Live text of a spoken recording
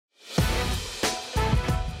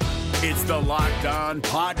It's the Locked On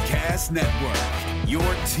Podcast Network, your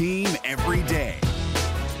team every day.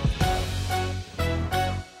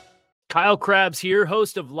 Kyle Krabs here,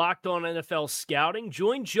 host of Locked On NFL Scouting.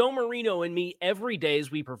 Join Joe Marino and me every day as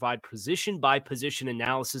we provide position-by-position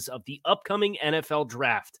analysis of the upcoming NFL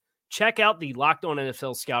Draft. Check out the Locked On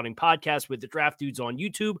NFL Scouting podcast with the Draft Dudes on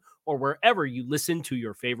YouTube or wherever you listen to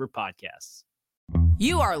your favorite podcasts.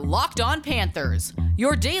 You are Locked On Panthers,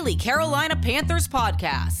 your daily Carolina Panthers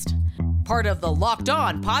podcast. Part of the Locked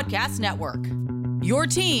On Podcast Network, your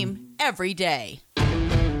team every day.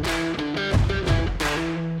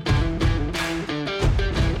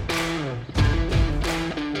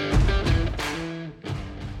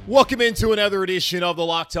 Welcome into another edition of the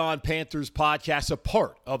Locked On Panthers podcast, a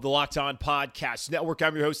part of the Locked On Podcast Network.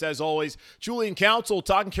 I'm your host, as always, Julian Council,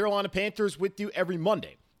 talking Carolina Panthers with you every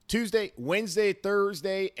Monday, Tuesday, Wednesday,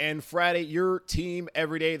 Thursday, and Friday. Your team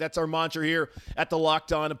every day. That's our mantra here at the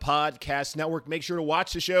Locked On Podcast Network. Make sure to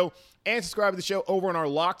watch the show and subscribe to the show over on our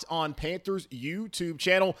Locked On Panthers YouTube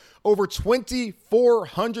channel. Over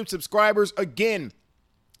 2,400 subscribers. Again,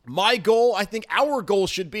 my goal, I think our goal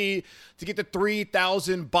should be to get to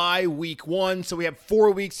 3,000 by week 1. So we have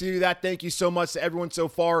 4 weeks to do that. Thank you so much to everyone so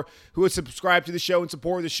far who has subscribed to the show and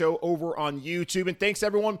supported the show over on YouTube. And thanks to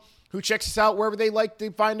everyone who checks us out wherever they like to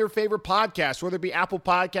find their favorite podcast, whether it be Apple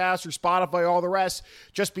Podcasts or Spotify, all the rest.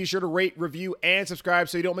 Just be sure to rate, review, and subscribe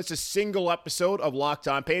so you don't miss a single episode of Locked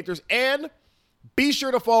On Panthers. And be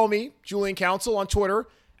sure to follow me, Julian Council, on Twitter,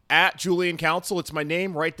 at Julian Council. It's my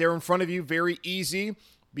name right there in front of you. Very easy.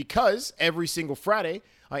 Because every single Friday,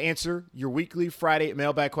 I answer your weekly Friday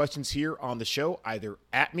mailbag questions here on the show, either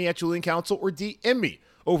at me at Julian Council or DM me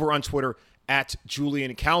over on Twitter at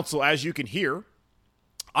Julian Council. As you can hear,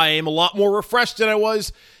 I am a lot more refreshed than I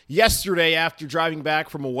was yesterday after driving back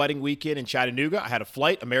from a wedding weekend in Chattanooga. I had a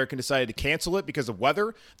flight. American decided to cancel it because of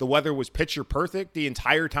weather. The weather was picture perfect the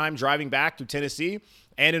entire time driving back through Tennessee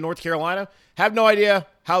and in North Carolina. Have no idea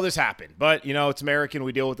how this happened, but you know, it's American.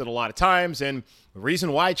 We deal with it a lot of times. And the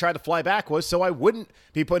reason why I tried to fly back was so I wouldn't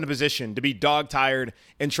be put in a position to be dog tired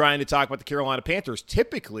and trying to talk about the Carolina Panthers.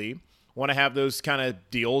 Typically, when I have those kind of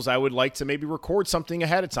deals, I would like to maybe record something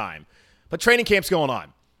ahead of time. But training camp's going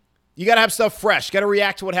on. You got to have stuff fresh. Got to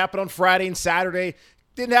react to what happened on Friday and Saturday.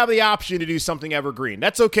 Didn't have the option to do something evergreen.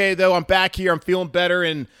 That's okay, though. I'm back here. I'm feeling better,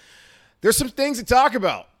 and there's some things to talk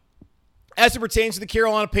about as it pertains to the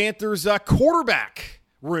Carolina Panthers quarterback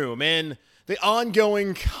room and the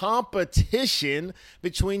ongoing competition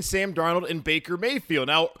between Sam Darnold and Baker Mayfield.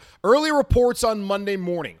 Now, early reports on Monday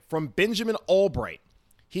morning from Benjamin Albright.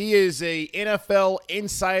 He is a NFL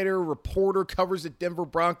insider reporter, covers the Denver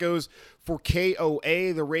Broncos for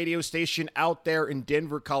KOA, the radio station out there in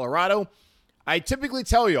Denver, Colorado. I typically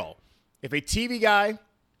tell y'all, if a TV guy,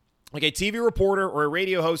 like a TV reporter or a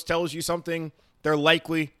radio host tells you something, they're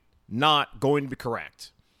likely not going to be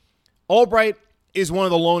correct. Albright is one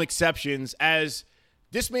of the lone exceptions, as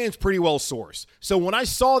this man's pretty well sourced. So when I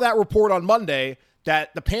saw that report on Monday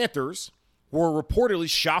that the Panthers were reportedly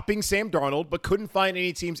shopping Sam Darnold but couldn't find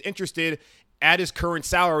any teams interested at his current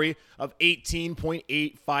salary of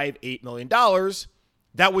 $18.858 million,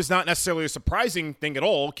 that was not necessarily a surprising thing at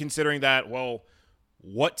all, considering that, well,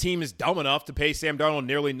 what team is dumb enough to pay Sam Darnold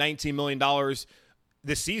nearly $19 million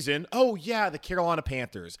this season? Oh, yeah, the Carolina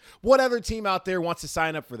Panthers. What other team out there wants to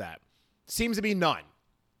sign up for that? Seems to be none.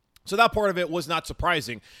 So that part of it was not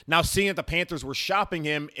surprising. Now, seeing that the Panthers were shopping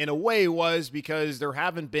him in a way was because there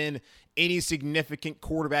haven't been any significant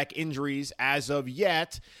quarterback injuries as of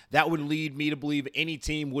yet. That would lead me to believe any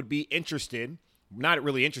team would be interested, not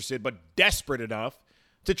really interested, but desperate enough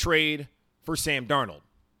to trade for Sam Darnold.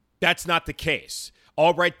 That's not the case.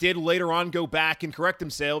 Albright did later on go back and correct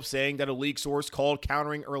himself, saying that a league source called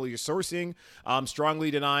countering earlier sourcing,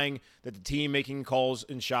 strongly denying that the team making calls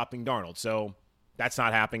and shopping Darnold. So that's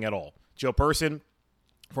not happening at all. Joe Person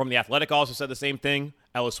from The Athletic also said the same thing.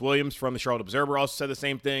 Ellis Williams from the Charlotte Observer also said the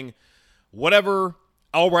same thing. Whatever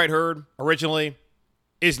Albright heard originally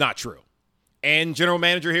is not true. And general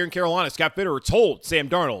manager here in Carolina, Scott Fitterer, told Sam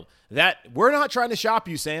Darnold that we're not trying to shop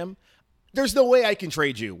you, Sam. There's no way I can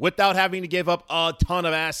trade you without having to give up a ton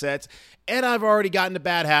of assets. And I've already gotten the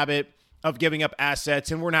bad habit of giving up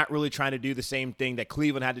assets, and we're not really trying to do the same thing that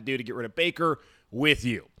Cleveland had to do to get rid of Baker with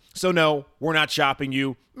you. So no, we're not shopping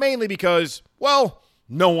you, mainly because, well,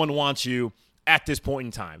 no one wants you at this point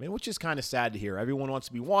in time, and which is kind of sad to hear. Everyone wants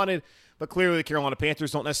to be wanted, but clearly the Carolina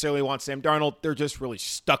Panthers don't necessarily want Sam Darnold. They're just really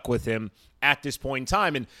stuck with him at this point in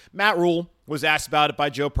time. And Matt Rule was asked about it by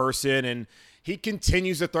Joe Person, and He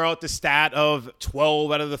continues to throw out the stat of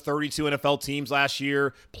 12 out of the 32 NFL teams last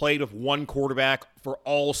year played with one quarterback for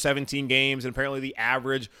all 17 games. And apparently the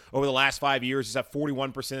average over the last 5 years is that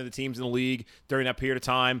 41% of the teams in the league during that period of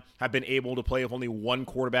time have been able to play with only one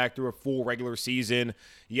quarterback through a full regular season,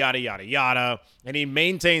 yada, yada, yada. And he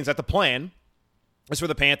maintains that the plan is for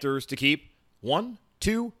the Panthers to keep 1,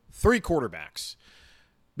 2, 3 quarterbacks.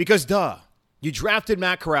 Because, you drafted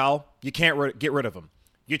Matt Corral, you can't get rid of him.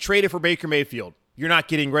 You traded for Baker Mayfield. You're not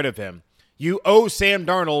getting rid of him. You owe Sam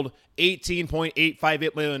Darnold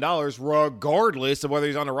 $18.858 million regardless of whether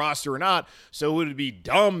he's on the roster or not. So it would be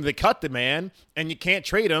dumb to cut the man, and you can't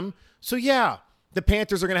trade him. So, yeah, the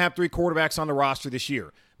Panthers are going to have 3 quarterbacks on the roster this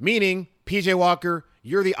year, meaning P.J. Walker,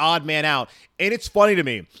 you're the odd man out. And it's funny to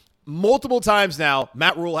me. Multiple times now,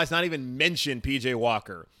 Matt Rule has not even mentioned P.J.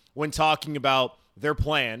 Walker when talking about their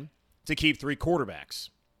plan to keep 3 quarterbacks.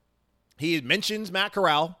 He mentions Matt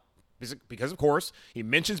Corral because, of course, he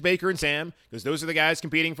mentions Baker and Sam because those are the guys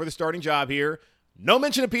competing for the starting job here. No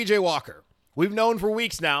mention of P.J. Walker. We've known for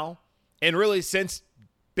weeks now, and really since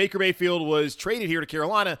Baker Mayfield was traded here to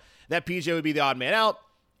Carolina, that P.J. would be the odd man out.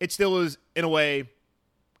 It still is, in a way,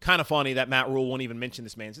 kind of funny that Matt Rule won't even mention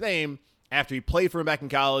this man's name after he played for him back in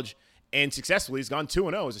college and successfully has gone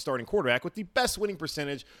 2-0 as a starting quarterback with the best winning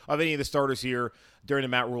percentage of any of the starters here during the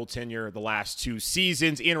Matt Rule tenure the last 2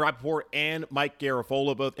 seasons. Ian Rappaport and Mike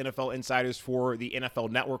Garafolo, both NFL insiders for the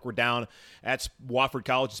NFL Network, were down at Wofford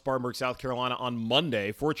College in Spartanburg, South Carolina on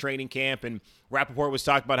Monday for training camp, and Rappaport was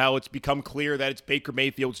talking about how it's become clear that it's Baker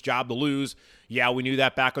Mayfield's job to lose. Yeah, we knew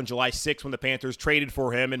that back on July 6th when the Panthers traded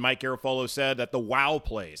for him, and Mike Garafolo said that the wow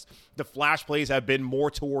plays, the flash plays have been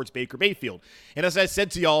more towards Baker Mayfield. And as I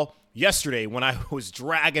said to y'all yesterday when I was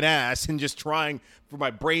dragging ass and just trying for my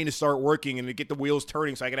brain to start working and to get the wheels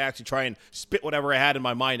turning so I could actually try and spit whatever I had in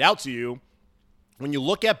my mind out to you, when you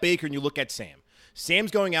look at Baker and you look at Sam, Sam's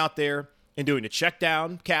going out there and doing the check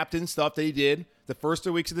down captain stuff that he did the first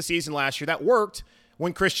 2 weeks of the season last year. That worked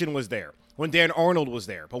when Christian was there, when Dan Arnold was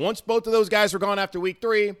there. But once both of those guys were gone after week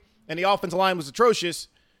 3 and the offensive line was atrocious,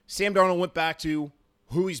 Sam Darnold went back to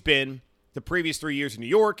who he's been the previous 3 years in New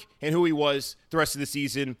York and who he was the rest of the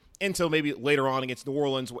season until maybe later on against New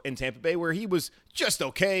Orleans and Tampa Bay, where he was just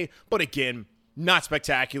okay, but again, not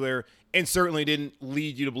spectacular, and certainly didn't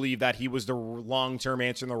lead you to believe that he was the long-term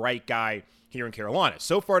answer and the right guy here in Carolina.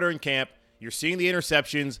 So far during camp, you're seeing the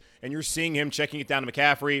interceptions, and you're seeing him checking it down to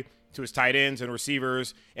McCaffrey, to his tight ends and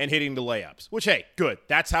receivers, and hitting the layups, which, hey, good.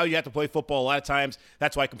 That's how you have to play football a lot of times.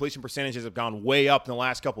 That's why completion percentages have gone way up in the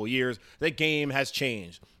last couple of years. The game has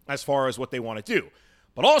changed as far as what they want to do.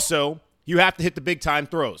 But also, you have to hit the big-time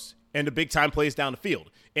throws and the big-time plays down the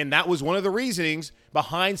field. And that was one of the reasonings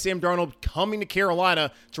behind Sam Darnold coming to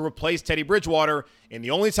Carolina to replace Teddy Bridgewater. And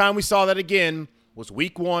the only time we saw that again was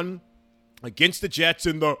week 1 against the Jets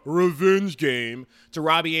in the revenge game to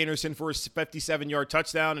Robbie Anderson for a 57-yard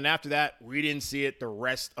touchdown. And after that, we didn't see it the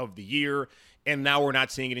rest of the year. And now we're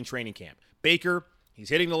not seeing it in training camp. Baker, he's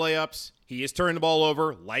hitting the layups. He is turning the ball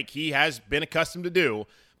over like he has been accustomed to do.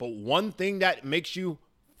 But one thing that makes you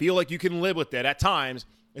feel like you can live with it at times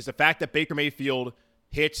is the fact that Baker Mayfield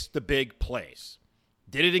hits the big plays.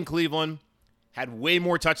 Did it in Cleveland, had way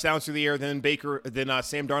more touchdowns through the air than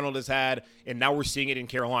Sam Darnold has had, and now we're seeing it in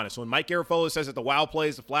Carolina. So when Mike Garafolo says that the wow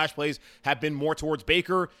plays, the flash plays have been more towards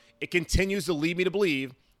Baker, it continues to lead me to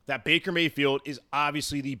believe that Baker Mayfield is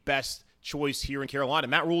obviously the best choice here in Carolina.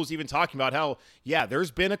 Matt Rule is even talking about how, yeah, there's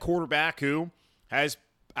been a quarterback who has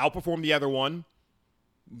outperformed the other one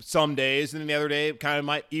some days, and then the other day kind of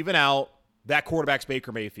might even out. That quarterback's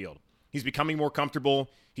Baker Mayfield. He's becoming more comfortable.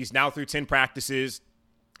 He's now through 10 practices.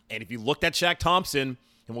 And if you looked at Shaq Thompson,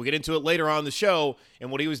 and we'll get into it later on in the show, and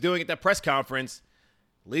what he was doing at that press conference,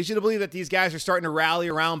 leads you to believe that these guys are starting to rally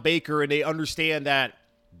around Baker, and they understand that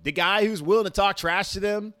the guy who's willing to talk trash to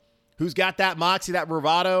them, who's got that moxie, that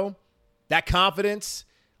bravado, that confidence,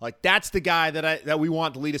 like that's the guy that we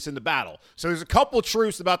want to lead us into battle. So there's a couple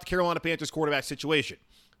truths about the Carolina Panthers quarterback situation.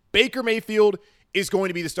 Baker Mayfield is going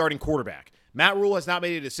to be the starting quarterback. Matt Rule has not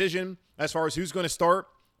made a decision as far as who's going to start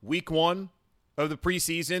week 1 of the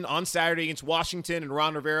preseason on Saturday against Washington and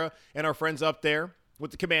Ron Rivera and our friends up there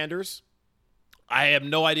with the Commanders. I have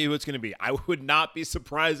no idea who it's going to be. I would not be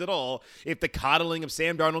surprised at all if the coddling of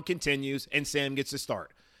Sam Darnold continues and Sam gets to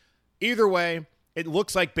start. Either way, it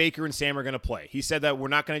looks like Baker and Sam are going to play. He said that we're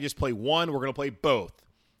not going to just play one, we're going to play both.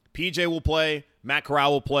 PJ will play, Matt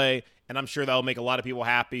Corral will play, and I'm sure that will make a lot of people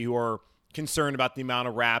happy who are concerned about the amount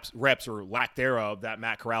of reps or lack thereof that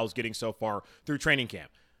Matt Corral is getting so far through training camp.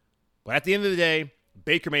 But at the end of the day,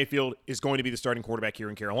 Baker Mayfield is going to be the starting quarterback here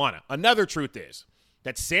in Carolina. Another truth is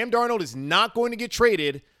that Sam Darnold is not going to get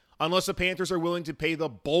traded unless the Panthers are willing to pay the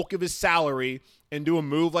bulk of his salary and do a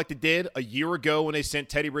move like they did a year ago when they sent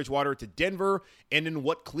Teddy Bridgewater to Denver, and in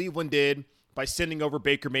what Cleveland did by sending over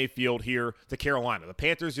Baker Mayfield here to Carolina. The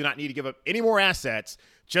Panthers do not need to give up any more assets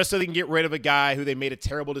just so they can get rid of a guy who they made a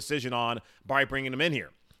terrible decision on by bringing him in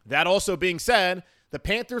here. That also being said, the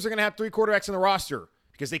Panthers are going to have 3 quarterbacks in the roster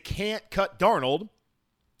because they can't cut Darnold,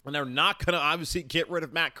 and they're not going to obviously get rid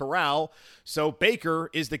of Matt Corral, so Baker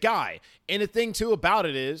is the guy. And the thing, too, about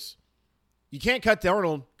it is you can't cut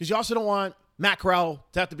Darnold because you also don't want Matt Corral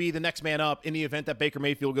to have to be the next man up in the event that Baker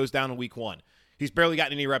Mayfield goes down in week 1. He's barely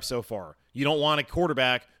gotten any reps so far. You don't want a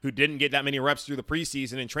quarterback who didn't get that many reps through the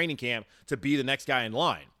preseason and training camp to be the next guy in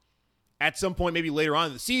line. At some point, maybe later on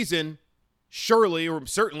in the season, surely or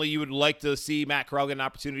certainly you would like to see Matt Corral get an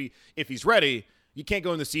opportunity if he's ready. You can't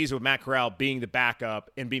go in the season with Matt Corral being the backup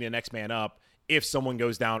and being the next man up if someone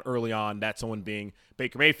goes down early on, that someone being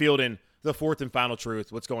Baker Mayfield. And the fourth and final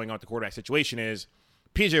truth, what's going on with the quarterback situation is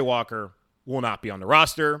P.J. Walker will not be on the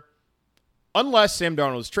roster unless Sam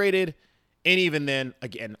Darnold is traded. And even then,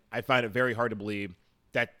 again, I find it very hard to believe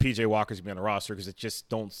that P.J. Walker's going to be on the roster because I just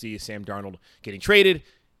don't see Sam Darnold getting traded,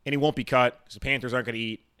 and he won't be cut because the Panthers aren't going to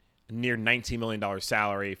eat a near $19 million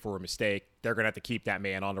salary for a mistake. They're going to have to keep that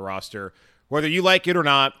man on the roster. Whether you like it or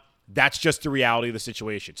not, that's just the reality of the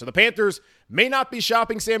situation. So the Panthers may not be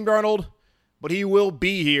shopping Sam Darnold, but he will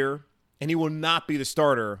be here, and he will not be the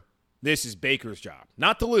starter. This is Baker's job.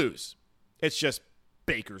 Not to lose. It's just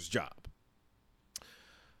Baker's job.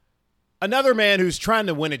 Another man who's trying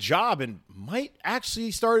to win a job and might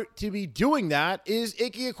actually start to be doing that is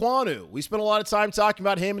Ike Ekwonu. We spent a lot of time talking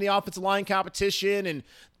about him in the offensive line competition and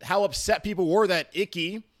how upset people were that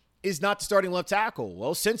Ike is not the starting left tackle.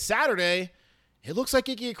 Well, since Saturday, it looks like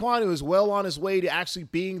Ike Ekwonu is well on his way to actually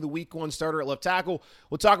being the week 1 starter at left tackle.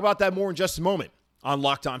 We'll talk about that more in just a moment on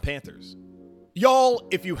Locked On Panthers. Y'all,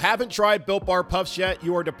 if you haven't tried Built Bar Puffs yet,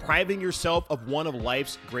 you are depriving yourself of one of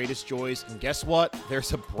life's greatest joys. And guess what?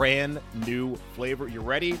 There's a brand new flavor. You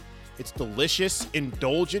ready? It's delicious,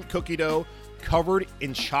 indulgent cookie dough covered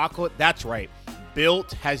in chocolate. That's right.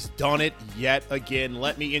 Built has done it yet again.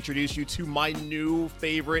 Let me introduce you to my new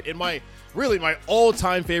favorite and my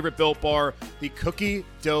all-time favorite Built Bar, the cookie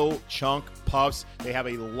dough chunk puffs. They have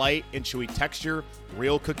a light and chewy texture,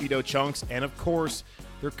 real cookie dough chunks, and of course,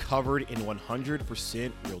 they're covered in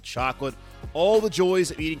 100% real chocolate. All the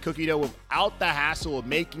joys of eating cookie dough without the hassle of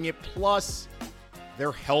making it. Plus,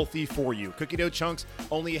 they're healthy for you. Cookie dough chunks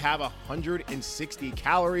only have 160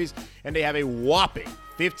 calories, and they have a whopping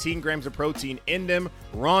 15 grams of protein in them.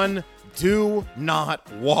 Run, do not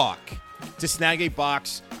walk. To snag a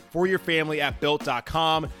box for your family at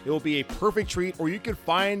Built.com. It will be a perfect treat, or you can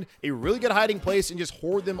find a really good hiding place and just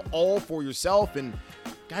hoard them all for yourself. And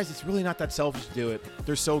guys, it's really not that selfish to do it.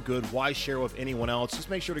 They're so good. Why share with anyone else?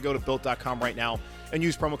 Just make sure to go to Built.com right now and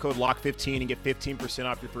use promo code LOCK15 and get 15%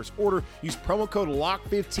 off your first order. Use promo code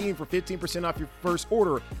LOCK15 for 15% off your first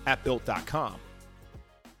order at Built.com.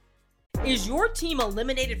 Is your team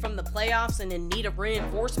eliminated from the playoffs and in need of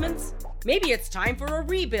reinforcements? Maybe it's time for a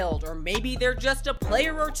rebuild, or maybe they're just a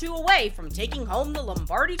player or two away from taking home the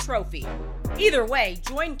Lombardi Trophy. Either way,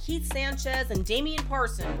 join Keith Sanchez and Damian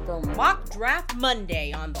Parson for Mock Draft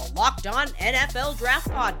Monday on the Locked On NFL Draft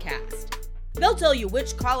Podcast. They'll tell you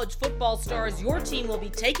which college football stars your team will be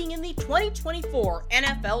taking in the 2024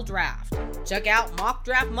 NFL Draft. Check out Mock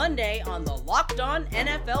Draft Monday on the Locked On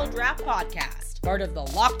NFL Draft Podcast, part of the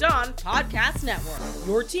Locked On Podcast Network.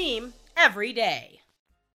 Your team every day.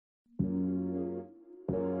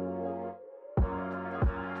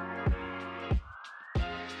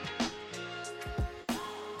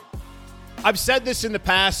 I've said this in the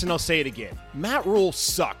past, and I'll say it again. Matt Rule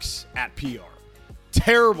sucks at PR.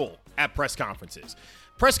 Terrible at press conferences.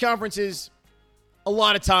 Press conferences, a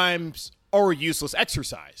lot of times, are a useless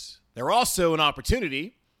exercise. They're also an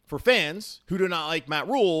opportunity for fans who do not like Matt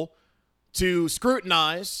Rule to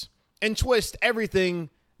scrutinize and twist everything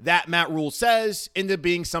that Matt Rule says into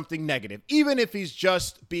being something negative, even if he's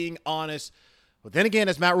just being honest. But then again,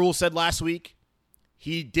 as Matt Rule said last week,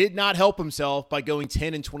 he did not help himself by going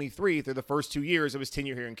 10-23 through the first 2 years of his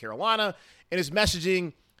tenure here in Carolina, and his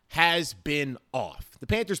messaging has been off. The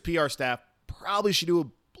Panthers PR staff probably should do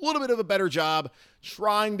a little bit of a better job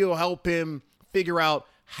trying to help him figure out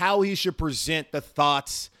how he should present the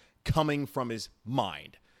thoughts coming from his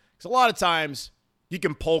mind. Because a lot of times you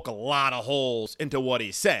can poke a lot of holes into what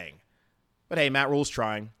he's saying. But hey, Matt Rule's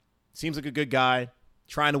trying. Seems like a good guy,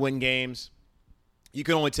 trying to win games. You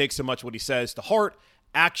can only take so much what he says to heart.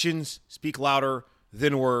 Actions speak louder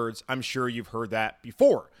than words. I'm sure you've heard that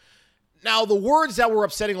before. Now, the words that were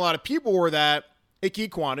upsetting a lot of people were that Ike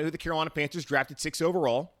Ekwonu, who the Carolina Panthers drafted 6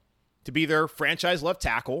 overall, to be their franchise left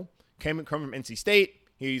tackle. Came from NC State.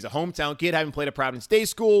 He's a hometown kid, having played at Providence Day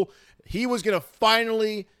School. He was going to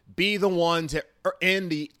finally be the one to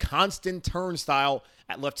end the constant turnstile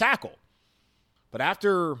at left tackle. But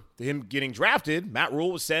after him getting drafted, Matt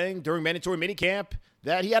Rule was saying during mandatory minicamp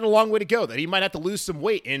that he had a long way to go, that he might have to lose some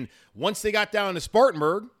weight. And once they got down to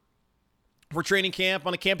Spartanburg for training camp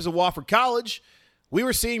on the campus of Wofford College, we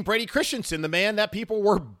were seeing Brady Christensen, the man that people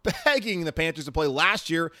were begging the Panthers to play last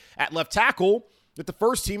year at left tackle with the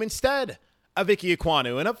first team instead of Ike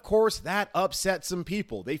Ekwonu. And of course, that upset some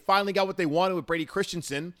people. They finally got what they wanted with Brady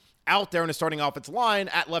Christensen out there in the starting offensive line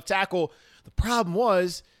at left tackle. The problem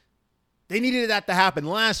was they needed that to happen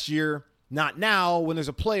last year, not now, when there's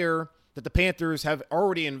a player that the Panthers have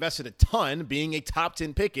already invested a ton, being a top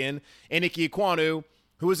 10 pick in Ike Ekwonu,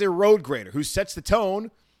 who is a road grader, who sets the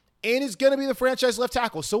tone and is going to be the franchise left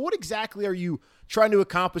tackle. So what exactly are you trying to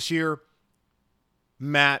accomplish here,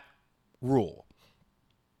 Matt Rule?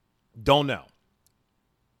 Don't know.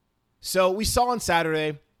 So we saw on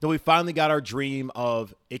Saturday that we finally got our dream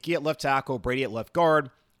of Ike at left tackle, Brady at left guard,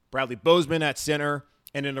 Bradley Bozeman at center,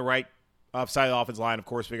 and in the right side of the offensive line, of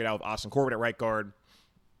course, figured out with Austin Corbett at right guard,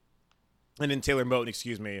 and then Taylor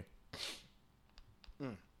Moton,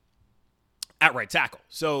 at right tackle.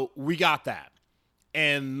 So we got that.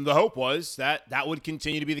 And the hope was that that would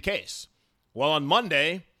continue to be the case. Well, on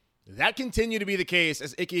Monday, that continued to be the case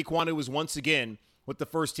as Ike Ekwonu was once again with the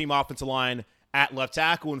first team offensive line at left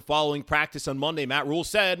tackle. And following practice on Monday, Matt Rule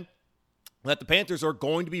said that the Panthers are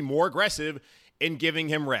going to be more aggressive in giving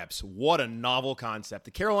him reps. What a novel concept.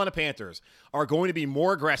 The Carolina Panthers are going to be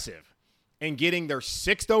more aggressive in getting their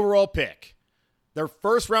 6th overall pick, their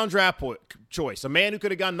first round draft choice, a man who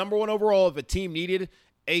could have gone number 1 overall if a team needed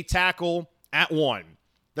a tackle at 1.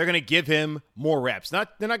 They're going to give him more reps. They're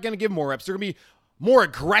not going to give him more reps. They're going to be more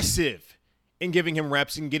aggressive in giving him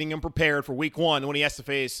reps and getting him prepared for week 1 when he has to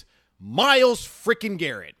face Myles freaking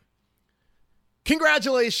Garrett.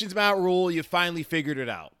 Congratulations, Matt Rule. You finally figured it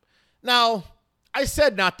out. Now, I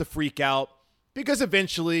said not to freak out because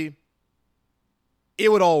eventually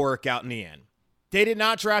it would all work out in the end. They did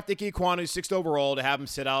not draft Ike Ekwonu 6th overall to have him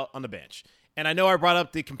sit out on the bench. And I know I brought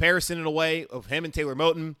up the comparison in a way of him and Taylor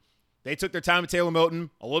Moton. They took their time with Taylor Moton,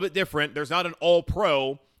 a little bit different. There's not an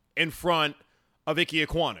all-pro in front of Ike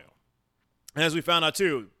Ekwonu. And as we found out,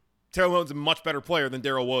 too, Taylor Moton's a much better player than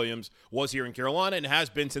Darrell Williams was here in Carolina and has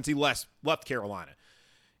been since he left Carolina.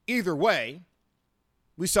 Either way,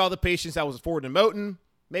 we saw the patience that was afforded to Moton,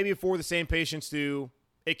 maybe afford the same patience to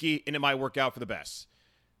Ike, and it might work out for the best.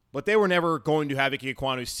 But they were never going to have Ike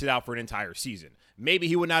Ekwonu sit out for an entire season. Maybe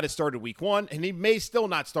he would not have started week 1, and he may still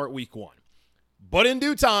not start week 1. But in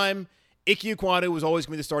due time, Ike Ekwonu was always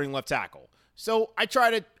going to be the starting left tackle. So I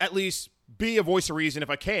try to at least be a voice of reason if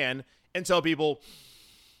I can and tell people,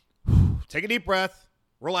 take a deep breath,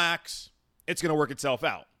 relax, it's going to work itself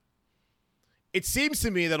out. It seems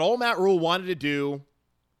to me that all Matt Rule wanted to do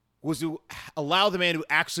was to allow the man to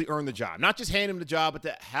actually earn the job. Not just hand him the job, but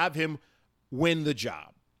to have him win the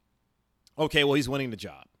job. Okay, well, he's winning the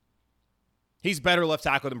job. He's better left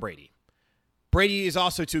tackle than Brady. Brady is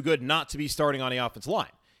also too good not to be starting on the offensive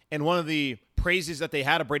line. And one of the praises that they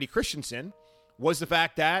had of Brady Christensen was the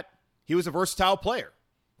fact that he was a versatile player,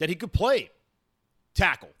 that he could play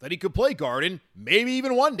tackle, that he could play guard, and maybe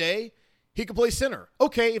even one day he could play center.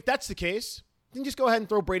 Okay, if that's the case, then just go ahead and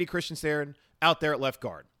throw Brady Christensen out there at left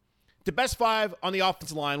guard. The best 5 on the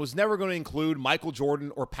offensive line was never going to include Michael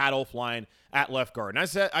Jordan or Pat Elflein at left guard.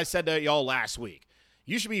 And I said to y'all last week,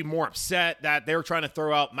 you should be more upset that they're trying to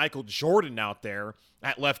throw out Michael Jordan out there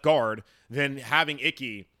at left guard than having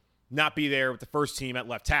Ike not be there with the first team at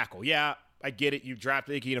left tackle. Yeah, I get it. You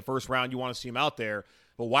drafted Ike in the first round. You want to see him out there.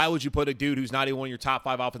 But why would you put a dude who's not even one of your top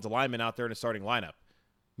 5 offensive linemen out there in the starting lineup?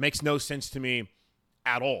 Makes no sense to me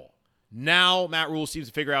at all. Now Matt Rule seems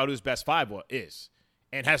to figure out who his best 5 is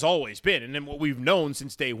and has always been, and then what we've known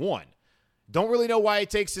since day 1. Don't really know why it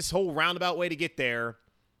takes this whole roundabout way to get there,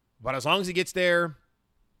 but as long as he gets there,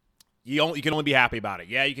 you can only be happy about it.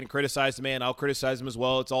 Yeah, you can criticize the man. I'll criticize him as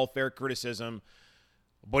well. It's all fair criticism,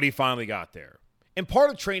 but he finally got there. And part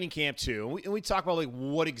of training camp, too, and we talk about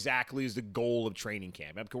what exactly is the goal of training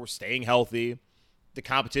camp. Because we're staying healthy. The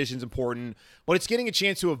competition's important, but it's getting a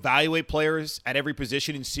chance to evaluate players at every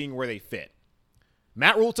position and seeing where they fit.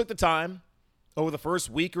 Matt Rule took the time over the first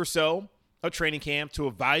week or so of training camp to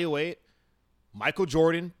evaluate Michael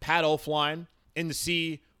Jordan, Pat Elflein, and to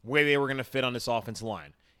see where they were going to fit on this offensive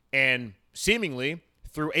line. And seemingly,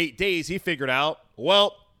 through 8 days, he figured out,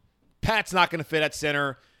 well, Pat's not going to fit at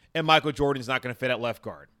center, and Michael Jordan's not going to fit at left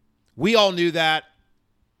guard. We all knew that.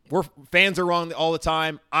 Fans are wrong all the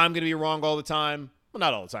time. I'm going to be wrong all the time. Well,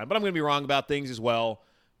 not all the time, but I'm going to be wrong about things as well.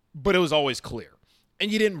 But it was always clear.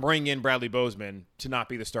 And you didn't bring in Bradley Bozeman to not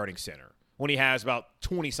be the starting center when he has about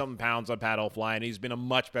 20-something pounds on Pat Elflein. He's been a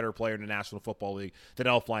much better player in the National Football League than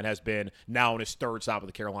Elflein has been now in his third stop with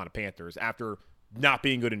the Carolina Panthers after not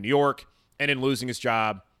being good in New York and then losing his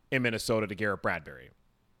job in Minnesota to Garrett Bradbury.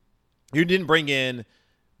 You didn't bring in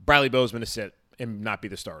Bradley Bozeman to sit and not be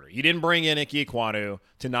the starter. You didn't bring in Ike Ekwonu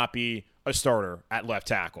to not be a starter at left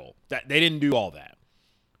tackle. They didn't do all that.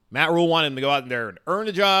 Matt Rule wanted him to go out there and earn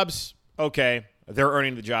the jobs. Okay, they're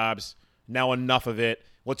earning the jobs. Now enough of it.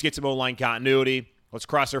 Let's get some O-line continuity. Let's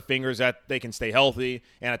cross our fingers that they can stay healthy.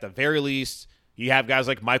 And at the very least, you have guys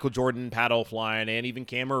like Michael Jordan, Pat Elflein, and even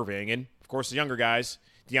Cam Irving. And, of course, the younger guys,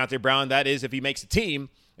 Deontay Brown, that is if he makes a team,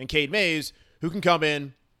 and Cade Mays, who can come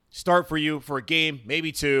in, start for you for a game,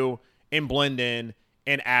 maybe two, and blend in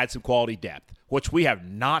and add some quality depth, which we have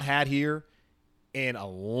not had here in a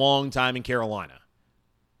long time in Carolina.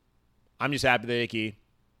 I'm just happy that Icky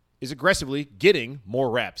is aggressively getting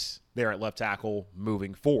more reps there at left tackle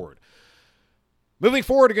moving forward. Moving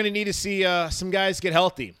forward, we're going to need to see some guys get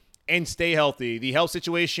healthy and stay healthy. The health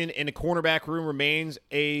situation in the cornerback room remains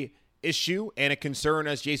a issue and a concern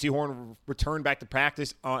as J.C. Horn returned back to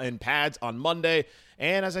practice in pads on Monday.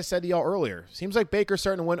 And as I said to y'all earlier, seems like Baker's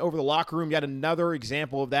starting to win over the locker room. Yet another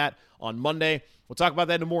example of that on Monday. We'll talk about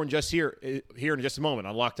that no more in just here in just a moment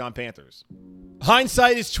on Locked On Panthers.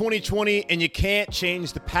 Hindsight is 20/20, and you can't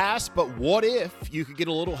change the past, but what if you could get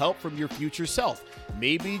a little help from your future self?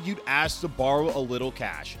 Maybe you'd ask to borrow a little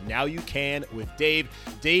cash. Now you can with Dave.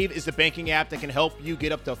 Dave is the banking app that can help you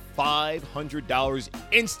get up to $500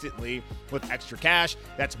 instantly with extra cash.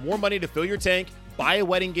 That's more money to fill your tank, buy a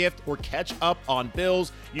wedding gift, or catch up on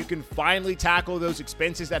bills. You can finally tackle those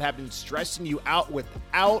expenses that have been stressing you out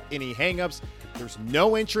without any hangups. There's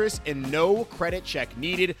no interest and no credit check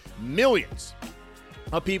needed. Millions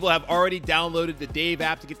of people have already downloaded the Dave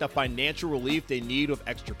app to get the financial relief they need with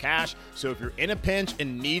extra cash. So if you're in a pinch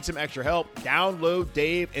and need some extra help, download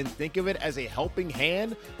Dave and think of it as a helping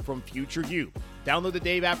hand from future you. Download the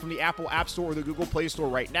Dave app from the Apple App Store or the Google Play Store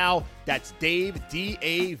right now. That's Dave,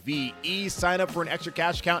 D-A-V-E. Sign up for an extra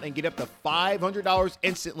cash account and get up to $500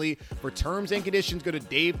 instantly. For terms and conditions, go to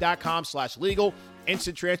dave.com/legal.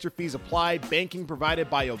 Instant transfer fees apply. Banking provided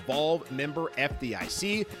by Evolve, member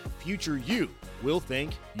FDIC. Future you will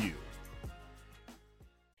thank you.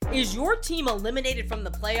 Is your team eliminated from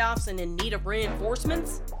the playoffs and in need of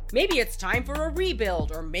reinforcements? Maybe it's time for a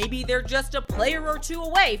rebuild, or maybe they're just a player or two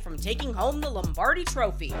away from taking home the Lombardi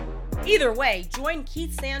Trophy. Either way, join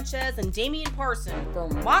Keith Sanchez and Damian Parson for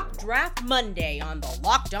Mock Draft Monday on the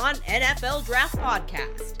Locked On NFL Draft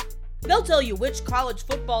Podcast. They'll tell you which college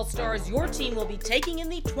football stars your team will be taking in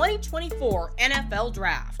the 2024 NFL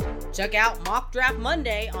Draft. Check out Mock Draft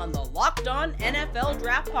Monday on the Locked On NFL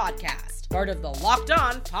Draft Podcast, part of the Locked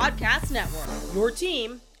On Podcast Network, your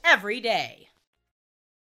team every day.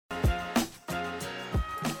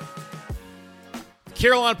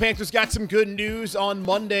 Carolina Panthers got some good news on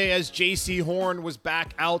Monday as J.C. Horn was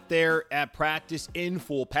back out there at practice in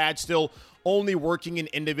full pad, still only working in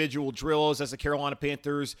individual drills as the Carolina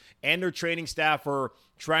Panthers and their training staff are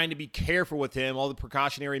trying to be careful with him. All the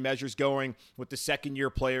precautionary measures going with the second-year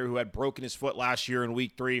player who had broken his foot last year in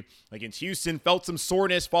Week 3 against Houston, felt some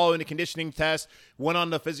soreness following the conditioning test, went on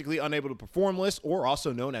the physically unable to perform list, or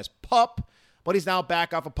also known as PUP, but he's now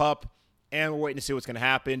back off of PUP, and we're waiting to see what's going to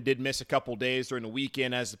happen. Did miss a couple days during the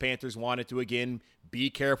weekend as the Panthers wanted to, again, be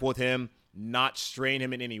careful with him, not strain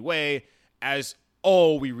him in any way, as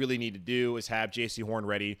all we really need to do is have J.C. Horn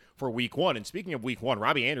ready for Week 1. And speaking of Week 1,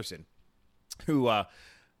 Robbie Anderson, who an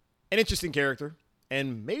interesting character,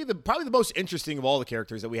 and maybe probably the most interesting of all the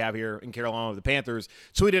characters that we have here in Carolina with the Panthers,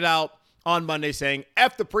 tweeted out on Monday saying,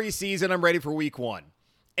 "F the preseason, I'm ready for Week 1."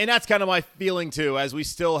 And that's kind of my feeling too, as we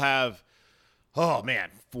still have,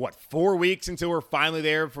 4 weeks until we're finally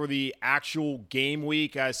there for the actual game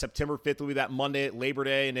week. September 5th will be that Monday at Labor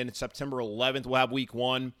Day, and then September 11th we'll have Week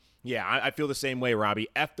 1. Yeah, I feel the same way, Robbie.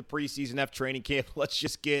 F the preseason, F training camp. Let's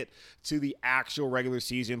just get to the actual regular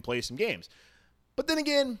season, play some games. But then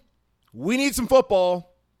again, we need some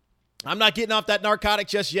football. I'm not getting off that narcotic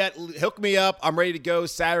just yet. Hook me up. I'm ready to go.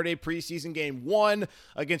 Saturday, preseason game 1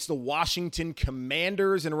 against the Washington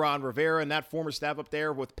Commanders and Ron Rivera and that former staff up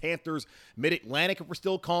there with Panthers Mid-Atlantic, if we're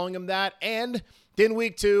still calling them that. And then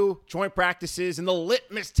Week 2, joint practices and the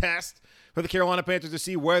litmus test for the Carolina Panthers to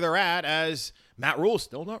see where they're at, as Matt Rule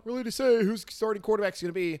still not really to say who's starting quarterback's going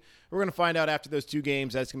to be. We're going to find out after those 2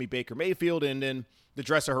 games. That's going to be Baker Mayfield, and then the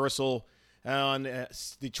dress rehearsal on the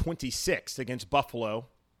 26th against Buffalo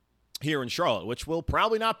here in Charlotte, which will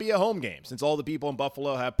probably not be a home game since all the people in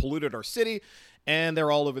Buffalo have polluted our city and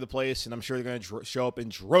they're all over the place, and I'm sure they're going to show up in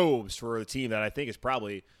droves for a team that I think is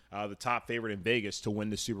probably the top favorite in Vegas to win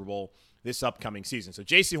the Super Bowl this upcoming season. So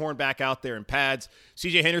J.C. Horn back out there in pads.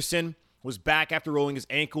 C.J. Henderson was back after rolling his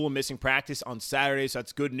ankle and missing practice on Saturday, so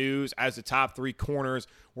that's good news as the top 3 corners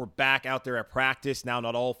were back out there at practice. Now,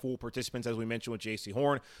 not all full participants, as we mentioned with J.C.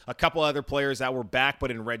 Horn. A couple other players that were back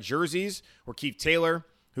but in red jerseys were Keith Taylor,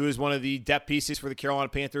 who is one of the depth pieces for the Carolina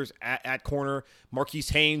Panthers at corner.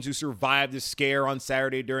 Marquise Haynes, who survived the scare on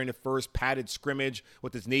Saturday during the first padded scrimmage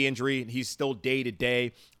with his knee injury. He's still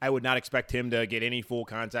day-to-day. I would not expect him to get any full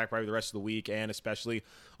contact probably the rest of the week, and especially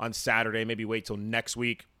on Saturday. Maybe wait till next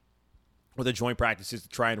week with the joint practices to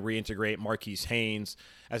try and reintegrate Marquise Haynes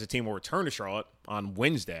as the team will return to Charlotte on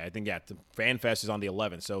Wednesday. I think, the Fan Fest is on the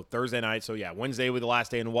 11th, so Thursday night. So, Wednesday will be the last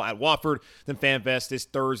day at Watford, then Fan Fest this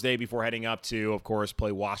Thursday before heading up to, of course,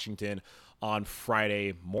 play Washington on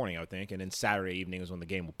Friday morning, I think, and then Saturday evening is when the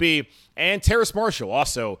game will be. And Terrace Marshall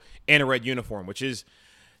also in a red uniform,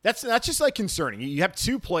 that's just like concerning. You have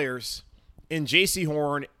 2 players in J.C.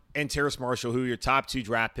 Horn and Terrace Marshall who are your top 2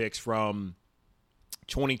 draft picks from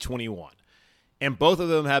 2021. And both of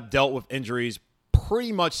them have dealt with injuries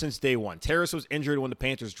pretty much since day one. Terrace was injured when the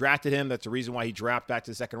Panthers drafted him. That's the reason why he dropped back to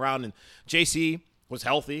the second round. And JC was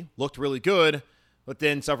healthy, looked really good, but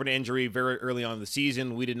then suffered an injury very early on in the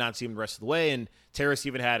season. We did not see him the rest of the way. And Terrace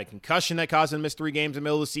even had a concussion that caused him to miss 3 games in the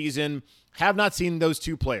middle of the season. Have not seen those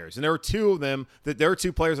 2 players. And there are 2 of them, there are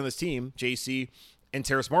 2 players on this team, JC and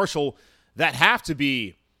Terrace Marshall, that have to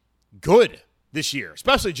be good this year,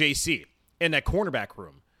 especially JC in that cornerback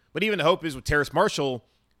room. But even the hope is with Terrace Marshall,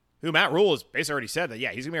 who Matt Rule has basically already said that,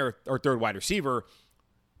 he's going to be our 3rd wide receiver.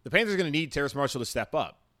 The Panthers are going to need Terrace Marshall to step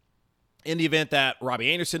up. In the event that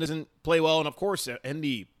Robbie Anderson doesn't play well, and of course, in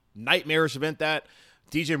the nightmarish event that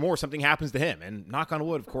DJ Moore, something happens to him. And knock on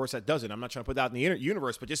wood, of course, that doesn't. I'm not trying to put that in the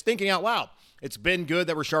universe, but just thinking out loud. It's been good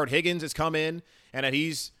that Rashard Higgins has come in and that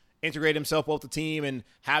he's integrated himself well with the team, and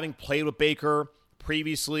having played with Baker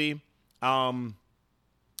previously,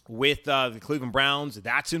 with the Cleveland Browns,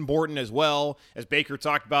 that's important as well. As Baker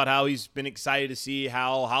talked about how he's been excited to see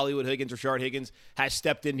how Hollywood Higgins, Rashard Higgins, has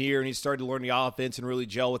stepped in here and he's started to learn the offense and really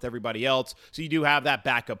gel with everybody else. So you do have that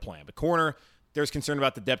backup plan. But corner, there's concern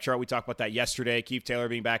about the depth chart. We talked about that yesterday. Keith Taylor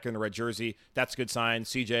being back in the red jersey, that's a good sign.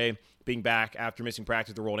 CJ being back after missing practice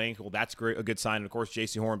with the rolled ankle, that's a good sign. And, of course,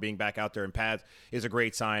 J.C. Horn being back out there in pads is a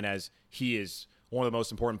great sign, as he is one of the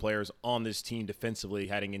most important players on this team defensively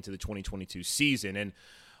heading into the 2022 season. And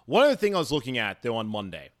one other thing I was looking at, though, on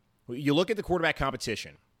Monday, you look at the quarterback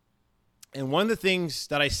competition, and one of the things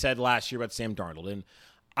that I said last year about Sam Darnold, and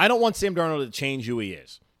I don't want Sam Darnold to change who he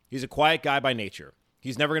is. He's a quiet guy by nature.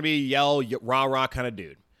 He's never going to be a yell, rah-rah kind of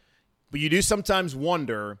dude. But you do sometimes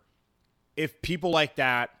wonder if people like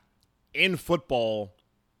that in football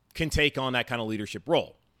can take on that kind of leadership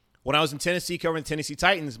role. When I was in Tennessee covering the Tennessee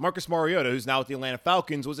Titans, Marcus Mariota, who's now with the Atlanta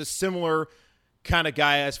Falcons, was a similar kind of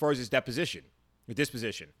guy as far as his disposition.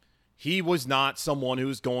 He was not someone who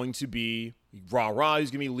was going to be rah-rah. He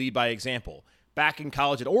was going to be lead by example. Back in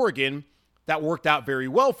college at Oregon, that worked out very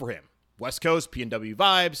well for him. West Coast, PNW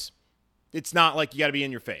vibes. It's not like you got to be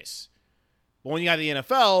in your face. But when you got the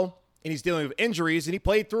NFL and he's dealing with injuries and he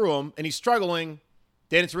played through them and he's struggling,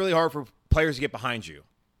 then it's really hard for players to get behind you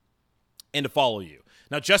and to follow you.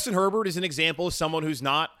 Now, Justin Herbert is an example of someone who's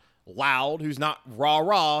not loud, who's not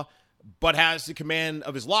rah-rah, but has the command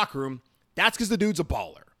of his locker room. That's because the dude's a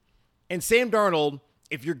baller. And Sam Darnold,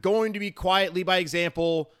 if you're going to be quietly by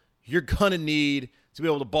example, you're going to need to be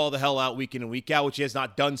able to ball the hell out week in and week out, which he has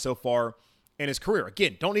not done so far in his career.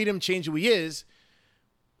 Again, don't need him to change who he is,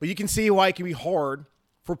 but you can see why it can be hard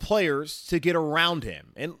for players to get around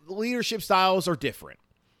him. And leadership styles are different.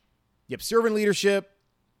 You have servant leadership.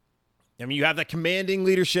 I mean, you have that commanding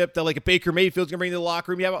leadership that like a Baker Mayfield's going to bring to the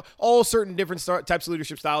locker room. You have all certain different types of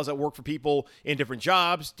leadership styles that work for people in different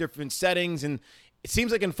jobs, different settings. And it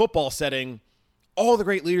seems like in football setting, all the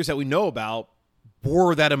great leaders that we know about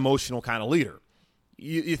were that emotional kind of leader.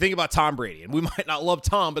 You think about Tom Brady, and we might not love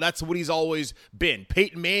Tom, but that's what he's always been.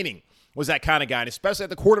 Peyton Manning was that kind of guy, and especially at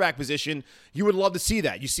the quarterback position, you would love to see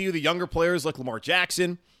that. You see the younger players like Lamar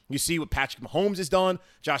Jackson. You see what Patrick Mahomes has done,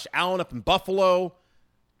 Josh Allen up in Buffalo.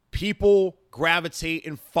 People gravitate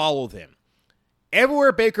and follow them.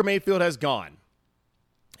 Everywhere Baker Mayfield has gone,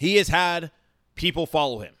 he has had people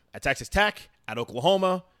follow him. At Texas Tech, at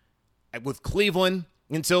Oklahoma, with Cleveland,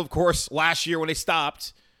 until, of course, last year when they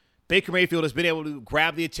stopped, Baker Mayfield has been able to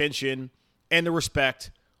grab the attention and the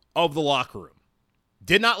respect of the locker room.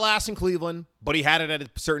 Did not last in Cleveland, but he had it at a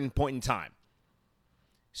certain point in time.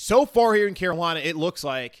 So far here in Carolina, it looks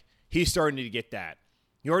like he's starting to get that.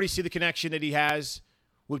 You already see the connection that he has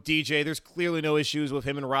with DJ. There's clearly no issues with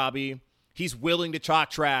him and Robbie. He's willing to talk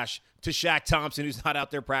trash to Shaq Thompson, who's not out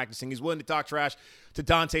there practicing. He's willing to talk trash to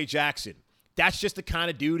Dante Jackson. That's just the kind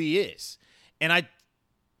of dude he is. And I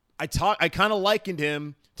kind of likened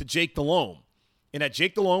him to Jake Delhomme. And that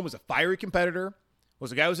Jake Delhomme was a fiery competitor,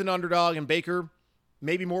 was a guy who was an underdog, and Baker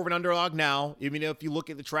maybe more of an underdog now, even if you look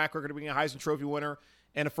at the track record of being a Heisman Trophy winner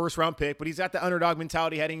and a first-round pick. But he's got the underdog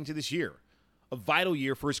mentality heading into this year, a vital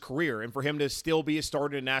year for his career and for him to still be a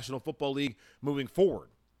starter in the National Football League moving forward.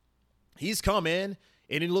 He's come in,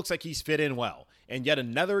 and it looks like he's fit in well. And yet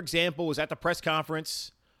another example was at the press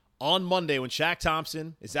conference on Monday when Shaq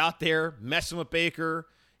Thompson is out there messing with Baker,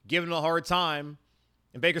 giving him a hard time.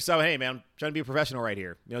 And Baker said, hey, man, I'm trying to be a professional right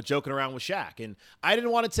here, joking around with Shaq. And I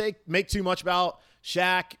didn't want to make too much about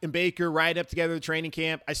Shaq and Baker riding up together at training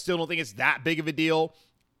camp. I still don't think it's that big of a deal.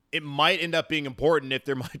 It might end up being important if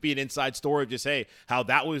there might be an inside story of just, hey, how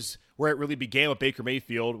that was where it really began with Baker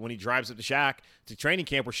Mayfield when he drives up to Shaq to training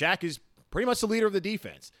camp, where Shaq is pretty much the leader of the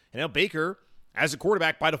defense. And now Baker, as a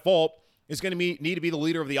quarterback by default, is going to need to be the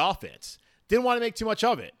leader of the offense. Didn't want to make too much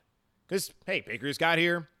of it because, hey, Baker just got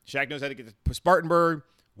here. Shaq knows how to get to Spartanburg.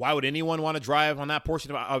 Why would anyone want to drive on that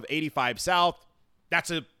portion of 85 South?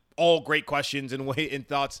 That's all great questions and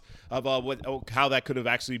thoughts of how that could have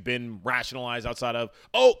actually been rationalized outside of,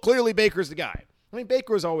 clearly Baker's the guy. I mean,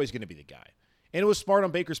 Baker was always going to be the guy. And it was smart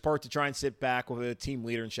on Baker's part to try and sit back with a team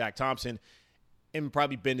leader in Shaq Thompson and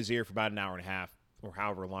probably bend his ear for about an hour and a half or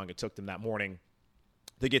however long it took them that morning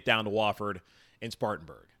to get down to Wofford and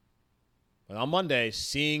Spartanburg. But on Monday,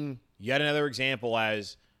 seeing yet another example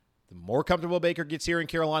as the more comfortable Baker gets here in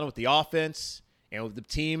Carolina with the offense and with the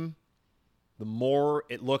team, the more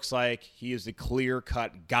it looks like he is the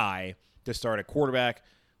clear-cut guy to start at quarterback,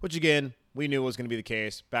 which, again, we knew was going to be the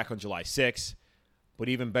case back on July 6th. But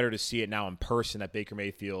even better to see it now in person that Baker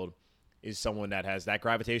Mayfield is someone that has that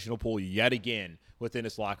gravitational pull yet again within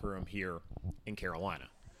his locker room here in Carolina.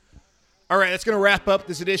 All right, that's going to wrap up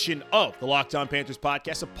this edition of the Locked On Panthers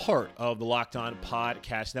podcast, a part of the Locked On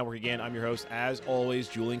Podcast Network. Again, I'm your host, as always,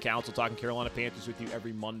 Julian Council, talking Carolina Panthers with you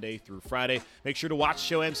every Monday through Friday. Make sure to watch the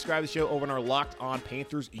show and subscribe to the show over on our Locked On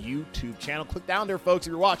Panthers YouTube channel. Click down there, folks,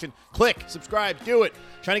 if you're watching. Click, subscribe, do it.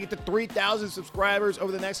 Trying to get to 3,000 subscribers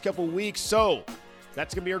over the next couple of weeks. So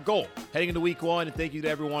that's going to be our goal heading into week one. And thank you to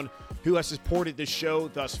everyone who has supported this show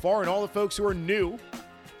thus far and all the folks who are new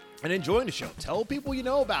and enjoying the show. Tell people you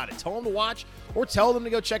know about it. Tell them to watch or tell them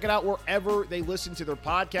to go check it out wherever they listen to their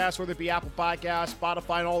podcasts, whether it be Apple Podcasts,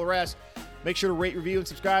 Spotify, and all the rest. Make sure to rate, review, and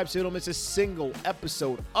subscribe so you don't miss a single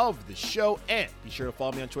episode of the show. And be sure to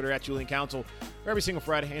follow me on Twitter at Julian Council. Every single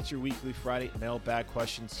Friday, answer your weekly Friday mailbag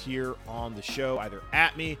questions here on the show, either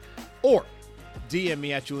at me or DM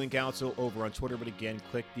me at Julian Council over on Twitter. But again,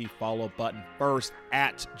 click the follow button first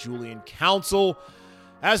at Julian Council.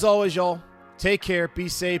 As always, y'all, take care, be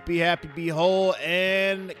safe, be happy, be whole,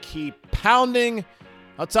 and keep pounding.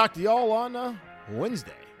 I'll talk to y'all on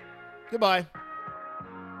Wednesday. Goodbye.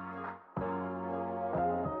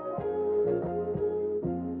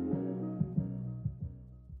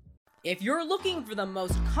 If you're looking for the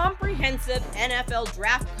most comprehensive NFL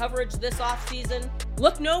draft coverage this offseason,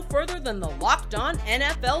 look no further than the Locked On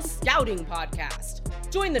NFL Scouting Podcast.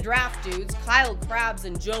 Join the draft dudes, Kyle Krabs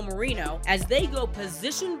and Joe Marino, as they go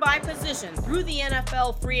position by position through the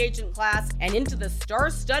NFL free agent class and into the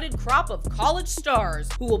star-studded crop of college stars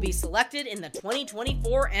who will be selected in the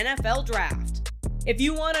 2024 NFL Draft. If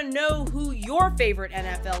you want to know who your favorite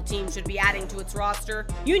NFL team should be adding to its roster,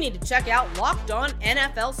 you need to check out Locked On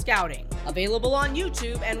NFL Scouting, available on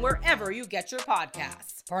YouTube and wherever you get your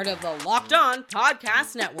podcasts. Part of the Locked On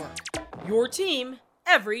Podcast Network, your team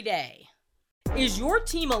every day. Is your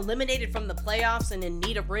team eliminated from the playoffs and in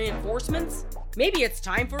need of reinforcements? Maybe it's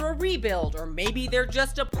time for a rebuild, or maybe they're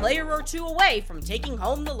just a player or two away from taking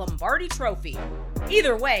home the Lombardi Trophy.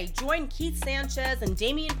 Either way, join Keith Sanchez and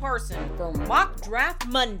Damian Parson for Mock Draft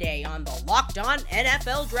Monday on the Locked On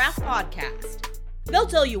NFL Draft Podcast. They'll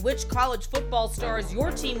tell you which college football stars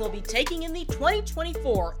your team will be taking in the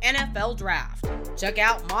 2024 NFL Draft. Check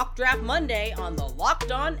out Mock Draft Monday on the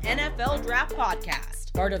Locked On NFL Draft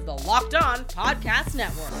Podcast, part of the Locked On Podcast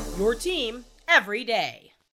Network, your team every day.